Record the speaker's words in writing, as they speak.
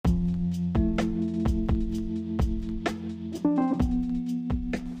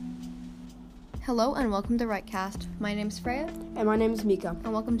Hello and welcome to Rightcast. My name's Freya. And my name is Mika.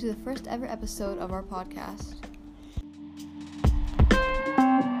 And welcome to the first ever episode of our podcast.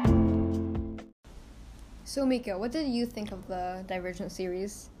 So Mika, what did you think of the Divergent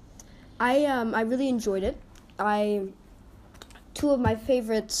series? I really enjoyed it. Two of my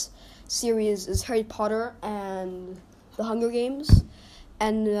favorite series is Harry Potter and The Hunger Games.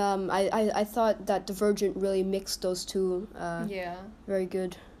 And I thought that Divergent really mixed those two very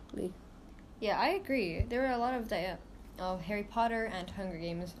goodly. Yeah, I agree. There were a lot of Harry Potter and Hunger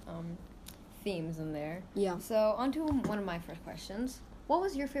Games themes in there. Yeah. So on to one of my first questions. What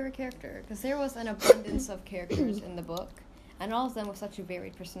was your favorite character? Because there was an abundance of characters in the book, and all of them with such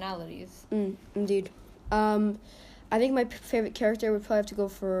varied personalities. Indeed. I think my favorite character would probably have to go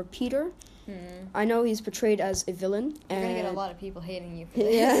for Peter. I know he's portrayed as a villain. You're going to get a lot of people hating you for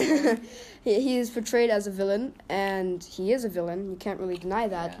this. Yeah. He is portrayed as a villain, and he is a villain. You can't really deny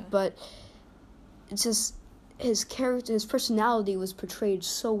that. Yeah. But it's just his character, his personality was portrayed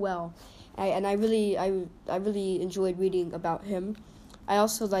so well. I really enjoyed reading about him. I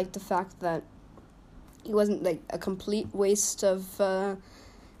also liked the fact that he wasn't like a complete waste of time.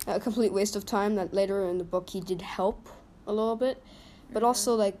 That later in the book he did help a little bit, but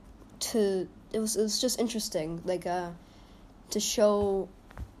also like it was just interesting, like to show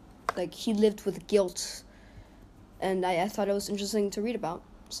like he lived with guilt, and I thought it was interesting to read about.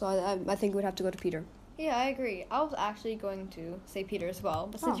 So I think we'd have to go to Peter. Yeah, I agree. I was actually going to say Peter as well,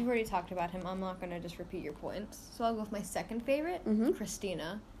 but since you've already talked about him, I'm not going to just repeat your points. So I'll go with my second favorite,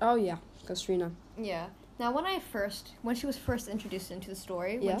 Christina. Oh yeah, Christina. Yeah. Now, when she was first introduced into the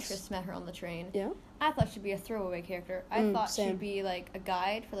story, when Tris met her on the train, I thought she'd be a throwaway character. I thought she'd be like a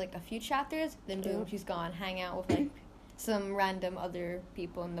guide for like a few chapters, then boom, she's gone, hang out with like some random other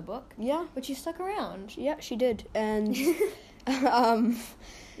people in the book. Yeah. But she stuck around. Yeah, she did, and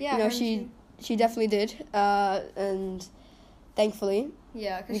she definitely did, and thankfully.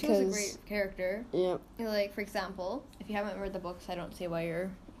 Yeah, because she was a great character. Yeah. Like, for example, if you haven't read the books, I don't see why you're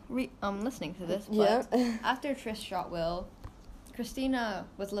listening to this, but after Tris shot Will, Christina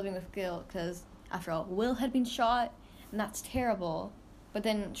was living with guilt because, after all, Will had been shot, and that's terrible. But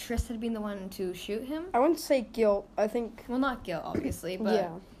then Tris had been the one to shoot him. I wouldn't say guilt. I think... Well, not guilt, obviously,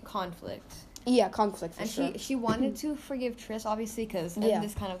 but conflict. Yeah, conflict, for sure. And she wanted to forgive Tris, obviously, because in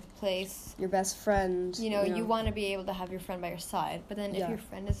this kind of place... Your best friend. You want to be able to have your friend by your side. But then if your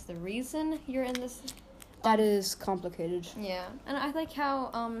friend is the reason you're in this... That is complicated. Yeah, and I like how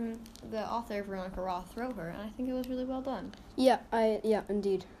the author, Veronica Roth, wrote her, and I think it was really well done. Yeah,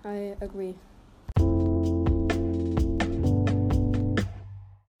 indeed. I agree.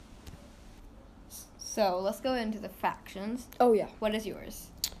 So, let's go into the factions. Oh, yeah. What is yours?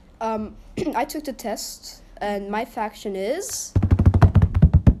 I took the test, and my faction is...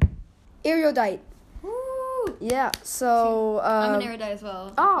 Erudite. Woo! Yeah, so... I'm an erudite as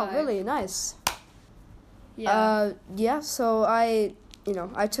well. Oh, really? Nice. Yeah. So I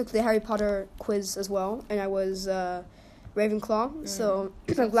took the Harry Potter quiz as well, and I was Ravenclaw, so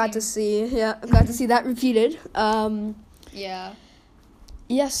I'm glad to see that repeated.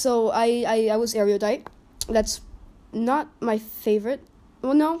 Yeah, so I was erudite. That's not my favorite.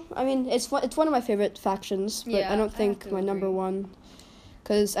 Well, no, I mean, it's one of my favorite factions, but I don't think my number one.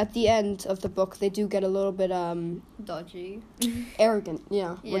 Because at the end of the book, they do get a little bit dodgy, arrogant.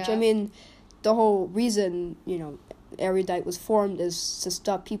 Yeah, which I mean, the whole reason erudite was formed is to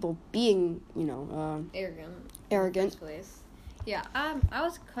stop people being arrogant. Yeah, I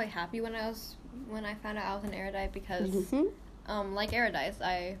was quite happy when I found out I was an erudite because like erudites,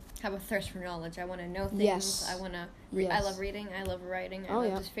 I have a thirst for knowledge. I want to know things. Yes. I want to. I love reading. I love writing. I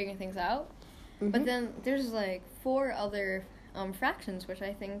love just figuring things out. But then there's like 4 other fractions which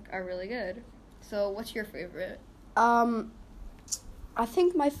I think are really good. So what's your favorite? I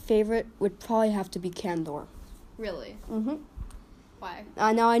think my favorite would probably have to be Candor. Really? Why?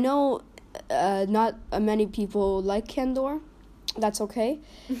 Now I know not many people like Candor. That's okay.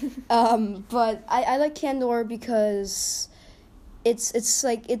 But I like Candor because it's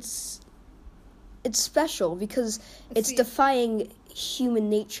special because it's defying human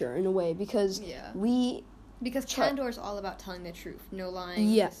nature in a way because Candor is all about telling the truth, no lying.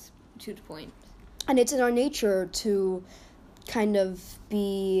 Yes, to the point. And it's in our nature to kind of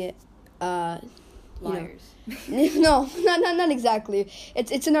be liars. No, not exactly.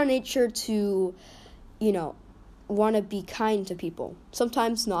 It's in our nature to want to be kind to people.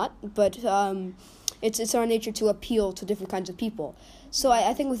 Sometimes not, but it's our nature to appeal to different kinds of people. So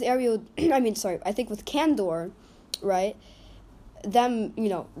I think with I think with Candor, right? Them,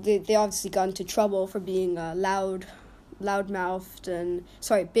 they obviously got into trouble for being loud-mouthed and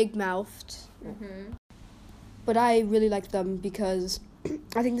big-mouthed, Mm-hmm. But I really like them because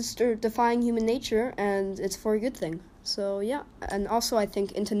I think they're defying human nature, and it's for a good thing. So, yeah. And also, I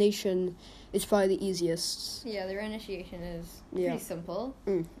think intonation is probably the easiest. Yeah, their initiation is pretty simple.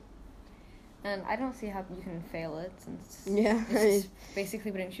 And I don't see how you can fail it, since it's just basically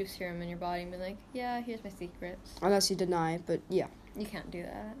putting truth serum in your body and being like, yeah, here's my secrets. Unless you deny, but yeah. You can't do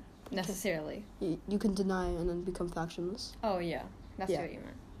that, necessarily. You can deny and then become factionless. Oh, yeah. That's what you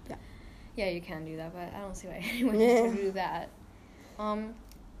meant. Yeah. Yeah, you can do that, but I don't see why anyone needs to do that.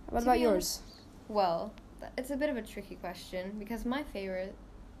 What about yours? Well, it's a bit of a tricky question, because my favorite,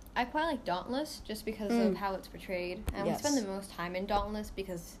 I quite like Dauntless just because of how it's portrayed. And we spend the most time in Dauntless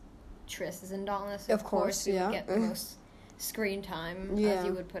because Triss is in Dauntless. So of course, we would get the most screen time, as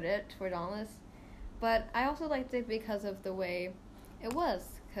you would put it, for Dauntless. But I also liked it because of the way it was.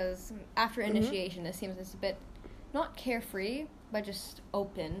 Because after initiation, it seems it's a bit, not carefree, but just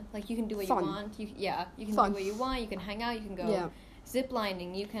open. Like, you can do what you want. You can do what you want. You can hang out. You can go zip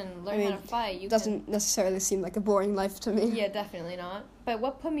lining. You can learn how to fight. Doesn't necessarily seem like a boring life to me. Yeah, definitely not. But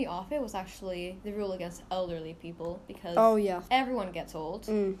what put me off it was actually the rule against elderly people, because everyone gets old.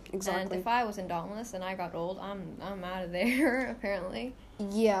 Exactly. And if I was in Dauntless and I got old, I'm out of there apparently.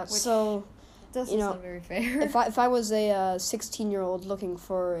 Yeah. So doesn't sound very fair. If I was a 16-year-old looking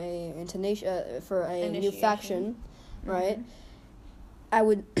for a new faction, right? I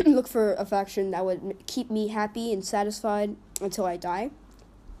would look for a faction that would keep me happy and satisfied until I die.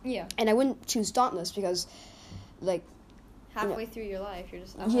 Yeah. And I wouldn't choose Dauntless because, like, halfway through your life, you're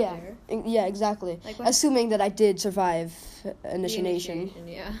just out there. Yeah, exactly. Like assuming that I did survive initiation.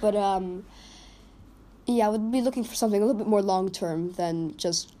 Yeah. But I would be looking for something a little bit more long term than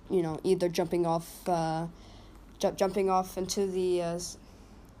just either jumping off into the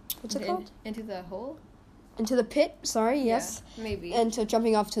what's it called? Into the hole. Into the pit, sorry, yes. Yeah, maybe. And to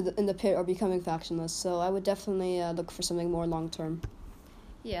jumping off in the pit or becoming factionless. So I would definitely look for something more long-term.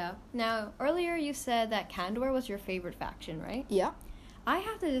 Yeah. Now, earlier you said that Kandor was your favorite faction, right? Yeah. I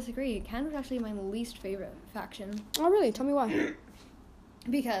have to disagree. Kandor is actually my least favorite faction. Oh, really? Tell me why.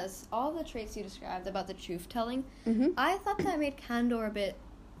 Because all the traits you described about the truth-telling, I thought that made Kandor a bit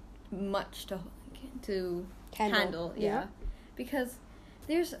much to handle. Yeah. Because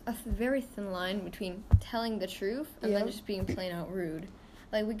there's a very thin line between telling the truth and then just being plain out rude.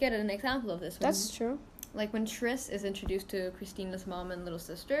 Like, we get an example of this. That's true. Like, when Triss is introduced to Christina's mom and little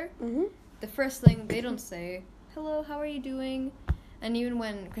sister, the first thing, they don't say, hello, how are you doing? And even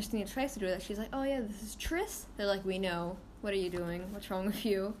when Christina tries to do that, she's like, oh, yeah, this is Triss. They're like, we know. What are you doing? What's wrong with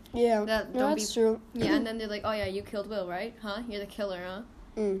you? Yeah, that's true. Yeah, and then they're like, oh, yeah, you killed Will, right? Huh? You're the killer, huh?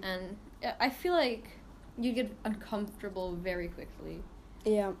 And I feel like you get uncomfortable very quickly.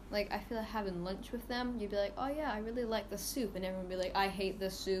 Yeah. Like, I feel like having lunch with them, you'd be like, oh, yeah, I really like the soup. And everyone would be like, I hate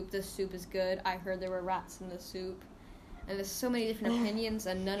this soup. This soup is good. I heard there were rats in the soup. And there's so many different opinions,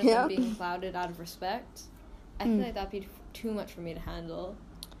 and none of them being clouded out of respect. I feel like that'd be too much for me to handle.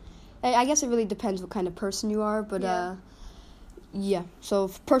 I guess it really depends what kind of person you are, but, So,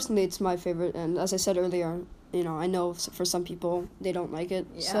 personally, it's my favorite. And as I said earlier, I know for some people, they don't like it.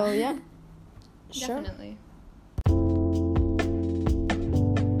 Yeah. So, yeah. Sure. Definitely.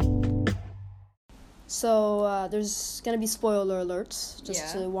 So, there's going to be spoiler alerts,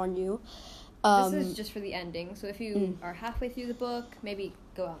 just to warn you. This is just for the ending, so if you are halfway through the book, maybe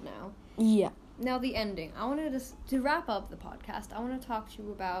go out now. Yeah. Now, the ending. I wanted to wrap up the podcast, I want to talk to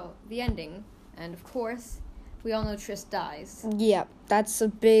you about the ending. And, of course, we all know Triss dies. Yeah, that's a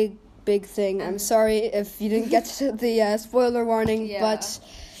big thing. I'm sorry if you didn't get to the spoiler warning, but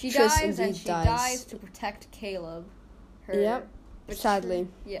she Triss dies, and she dies to protect Caleb. Yep. Sadly.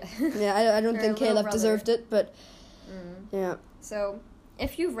 Yeah. Yeah, I don't think Caleb deserved it, but yeah. So,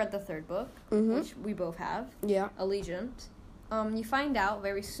 if you've read the third book, which we both have, Allegiant, you find out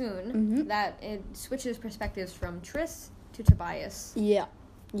very soon that it switches perspectives from Triss to Tobias. Yeah.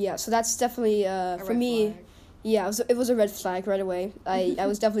 Yeah, so that's definitely, for me, it was a red flag right away. I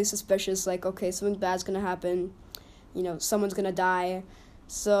was definitely suspicious, like, okay, something bad's gonna happen, someone's gonna die,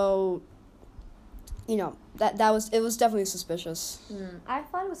 so... it was definitely suspicious. I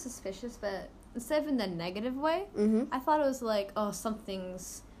thought it was suspicious, but instead of in the negative way, I thought it was like, oh,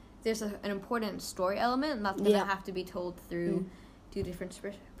 there's an important story element, and that's going to have to be told through two different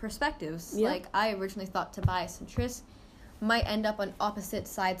perspectives. Yeah. Like, I originally thought Tobias and Triss might end up on opposite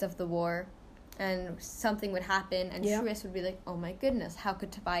sides of the war, and something would happen, and Triss would be like, oh my goodness, how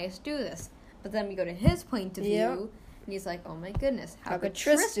could Tobias do this? But then we go to his point of view, and he's like, oh my goodness, how could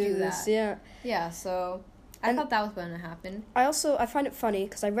Triss do this? Yeah. Yeah, so I thought that was going to happen. I find it funny,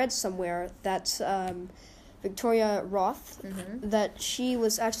 because I read somewhere that Victoria Roth, that she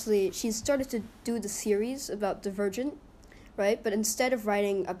started to do the series about Divergent, right? But instead of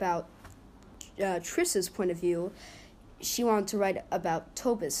writing about Triss's point of view, she wanted to write about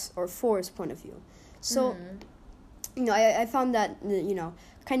Tobis or Four's point of view. So, I found that,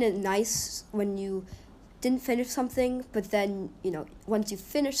 kind of nice when you didn't finish something, but then, once you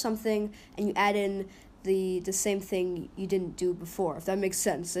finish something and you add in the same thing you didn't do before, if that makes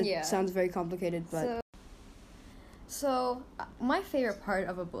sense. It sounds very complicated, but... So my favorite part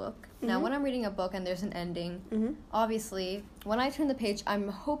of a book, now when I'm reading a book and there's an ending, obviously, when I turn the page, I'm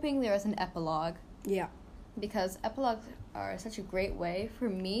hoping there is an epilogue. Yeah. Because epilogues are such a great way for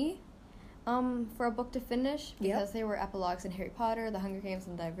me, for a book to finish, because there were epilogues in Harry Potter, The Hunger Games,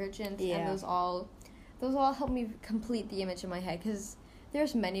 and Divergent, and those all help me complete the image in my head, because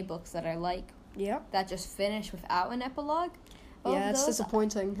there's many books that I like that just finish without an epilogue. It's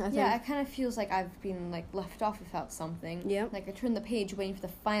disappointing, I think. Yeah, it kind of feels like I've been, left off without something. Yeah. Like, I turn the page waiting for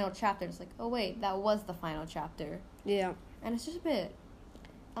the final chapter, and it's like, oh, wait, that was the final chapter. Yeah. And it's just a bit,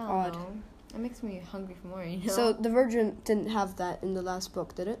 I don't know. It makes me hungry for more, So, Divergent didn't have that in the last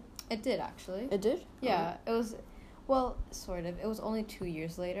book, did it? It did, actually. It did? Yeah, it was, well, sort of. It was only 2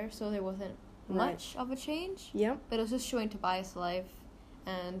 years later, so there wasn't much of a change. Yeah. But it was just showing Tobias' life,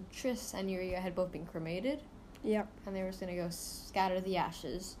 and Triss and Yuria had both been cremated. Yeah. And they were just going to go scatter the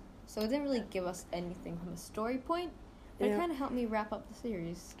ashes. So it didn't really give us anything from a story point, but it kind of helped me wrap up the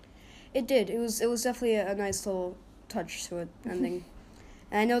series. It did. It was definitely a nice little touch to it, ending.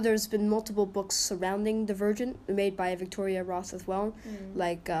 And I know there's been multiple books surrounding Divergent, made by Victoria Roth as well.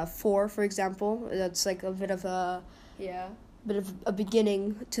 Like Four, for example. That's like a bit of a... Yeah. Bit of a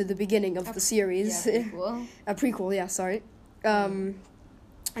beginning to the beginning of the series. Yeah, prequel. A prequel, yeah, sorry. And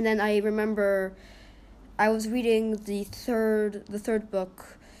then I remember... I was reading the third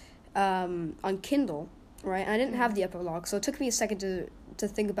book on Kindle, right? And I didn't have the epilogue, so it took me a second to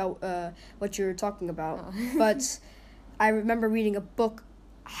think about what you were talking about. Oh. But I remember reading a book.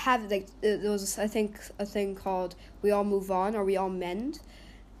 There was, I think, a thing called "We All Move On" or "We All Mend,"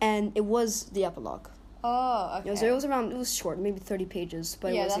 and it was the epilogue. Oh, okay. It was short, maybe 30 pages,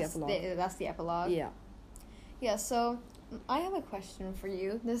 but it was the epilogue. That's the epilogue. Yeah. Yeah. So. I have a question for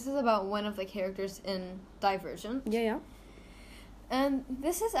you. This is about one of the characters in Divergent. Yeah. And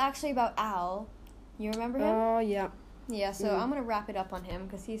this is actually about Al. You remember him? Oh, yeah. Yeah, so I'm going to wrap it up on him,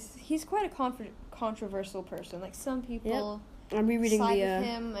 because he's quite a controversial person. Like, some people I'm rereading side with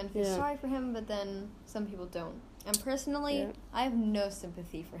him and feel sorry for him, but then some people don't. And personally, I have no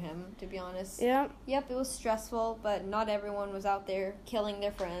sympathy for him, to be honest. Yeah. Yep, it was stressful, but not everyone was out there killing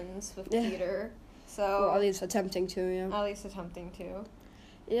their friends with Peter. So, well, at least attempting to, At least attempting to.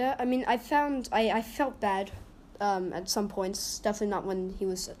 Yeah, I mean, I felt bad at some points. Definitely not when he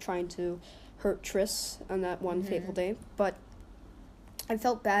was trying to hurt Triss on that one fateful day. But I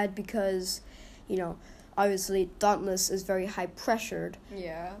felt bad because, obviously Dauntless is very high-pressured.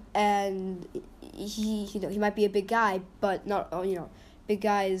 Yeah. And he might be a big guy, but not, big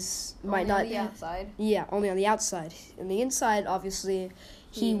guys might not... Only on the outside. Yeah, only on the outside. On the inside, obviously...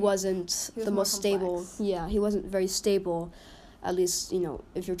 He wasn't the most stable. Yeah, he wasn't very stable, at least,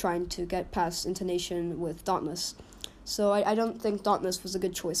 if you're trying to get past intonation with Dauntless. So I don't think Dauntless was a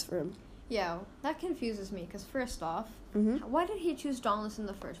good choice for him. Yeah, that confuses me, because first off, why did he choose Dauntless in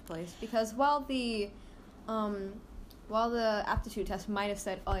the first place? Because while the aptitude test might have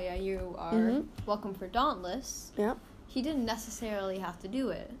said, oh yeah, you are welcome for Dauntless, he didn't necessarily have to do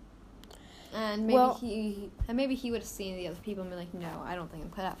it. And maybe he would have seen the other people and be like, no, I don't think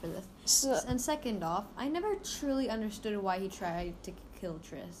I'm cut out for this. And second off, I never truly understood why he tried to kill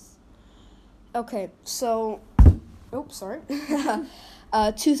Triss. Okay, so... Oops, sorry.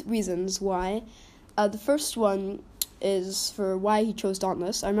 2 reasons why. The first one is for why he chose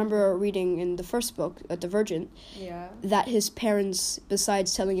Dauntless. I remember reading in the first book, Divergent, that his parents,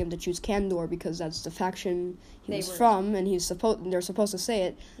 besides telling him to choose Kandor because that's the faction he was from, and they're supposed to say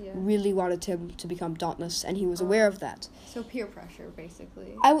it, really wanted him to become Dauntless, and he was aware of that. So peer pressure,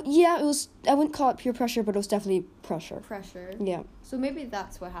 basically. I wouldn't call it peer pressure, but it was definitely pressure. Pressure. Yeah. So maybe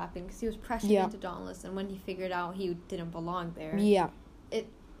that's what happened, because he was pressured into Dauntless, and when he figured out he didn't belong there, he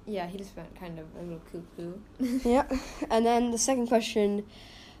just went kind of a little cuckoo. Yeah. And then the second question...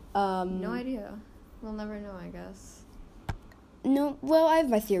 no idea. We'll never know, I guess. No, well, I have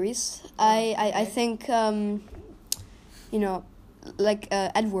my theories. I think,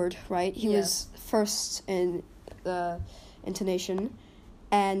 Edward, right? He was first in the intonation,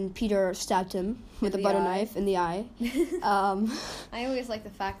 and Peter stabbed him with a butter knife in the eye. I always like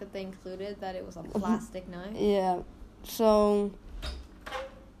the fact that they included that it was a plastic knife. Yeah. So...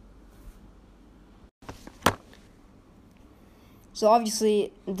 So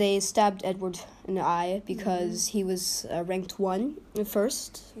obviously they stabbed Edward in the eye because he was ranked 1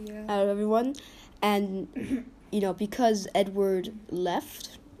 first out of everyone. And, because Edward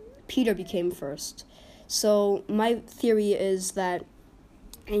left, Peter became first. So my theory is that,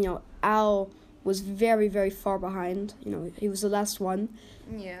 Al was very, very far behind. He was the last one.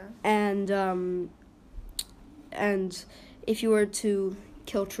 Yeah. And if you were to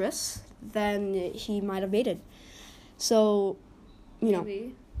kill Triss, then he might have made it. So,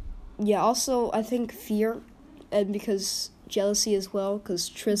 Maybe. Yeah, also, I think fear, and because jealousy as well, because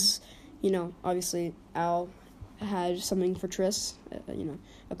Triss, obviously Al had something for Triss,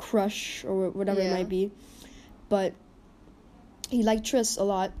 a crush or whatever it might be, but he liked Triss a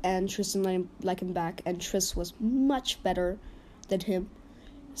lot, and Triss didn't like him back, and Triss was much better than him,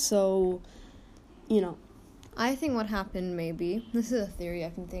 so, I think what happened maybe, this is a theory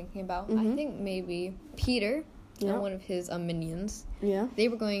I've been thinking about, I think maybe Peter... and one of his minions. Yeah. They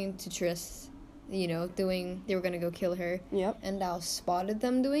were going to Triss, they were going to go kill her. Yep. And Al spotted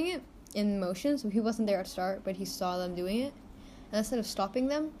them doing it in motion, so he wasn't there at the start, but he saw them doing it. And instead of stopping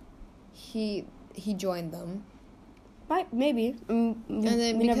them, he joined them. Maybe. And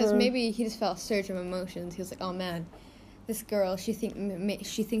then maybe he just felt a surge of emotions. He was like, oh man, this girl, she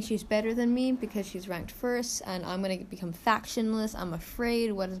thinks she's better than me because she's ranked first, and I'm going to become factionless. I'm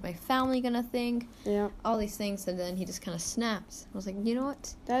afraid. What is my family going to think? Yeah. All these things, and then he just kind of snapped. I was like, you know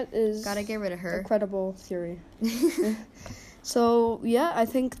what? That is... Gotta get rid of her. A credible theory. So, yeah, I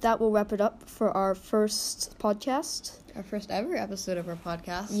think that will wrap it up for our first podcast. Our first ever episode of our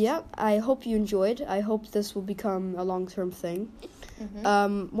podcast. Yeah, I hope you enjoyed. I hope this will become a long-term thing.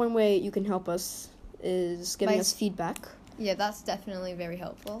 One way you can help us is giving us feedback. Yeah, that's definitely very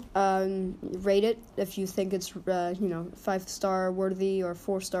helpful. Rate it if you think it's 5-star worthy or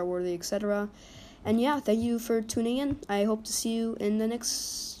 4-star worthy, etc. And yeah, thank you for tuning in. I hope to see you in the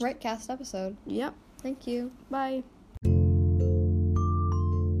next Rightcast episode. Yeah. Thank you. Bye.